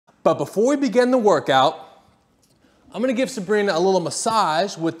But before we begin the workout, I'm gonna give Sabrina a little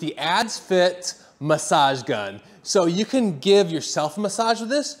massage with the Addsfit massage gun. So you can give yourself a massage with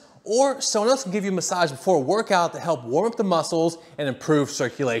this, or someone else can give you a massage before a workout to help warm up the muscles and improve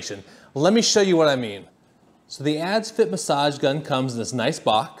circulation. Let me show you what I mean. So the Addsfit massage gun comes in this nice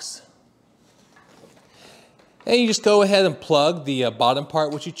box. And you just go ahead and plug the bottom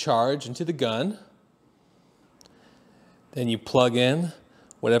part which you charge into the gun. Then you plug in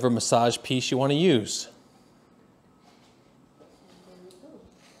whatever massage piece you want to use.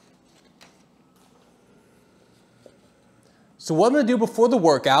 So what I'm going to do before the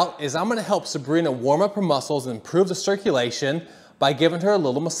workout is I'm going to help Sabrina warm up her muscles and improve the circulation by giving her a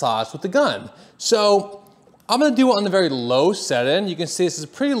little massage with the gun. So I'm going to do it on the very low setting. You can see this is a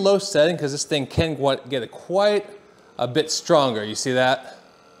pretty low setting because this thing can get quite a bit stronger. You see that?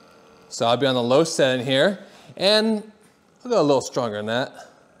 So I'll be on the low setting here, and I'll go a little stronger than that.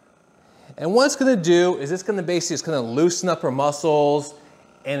 And what it's going to do is it's going to basically just kind of loosen up her muscles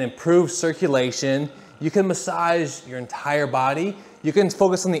and improve circulation. You can massage your entire body. You can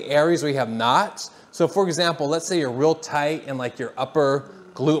focus on the areas where you have knots. So for example, let's say you're real tight in like your upper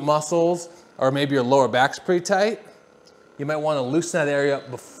glute muscles, or maybe your lower back's pretty tight. You might want to loosen that area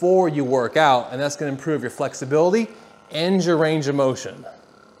before you work out, and that's going to improve your flexibility and your range of motion.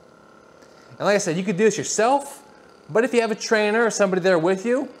 And like I said, you could do this yourself, but if you have a trainer or somebody there with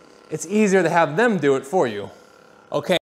you, it's easier to have them do it for you. Okay.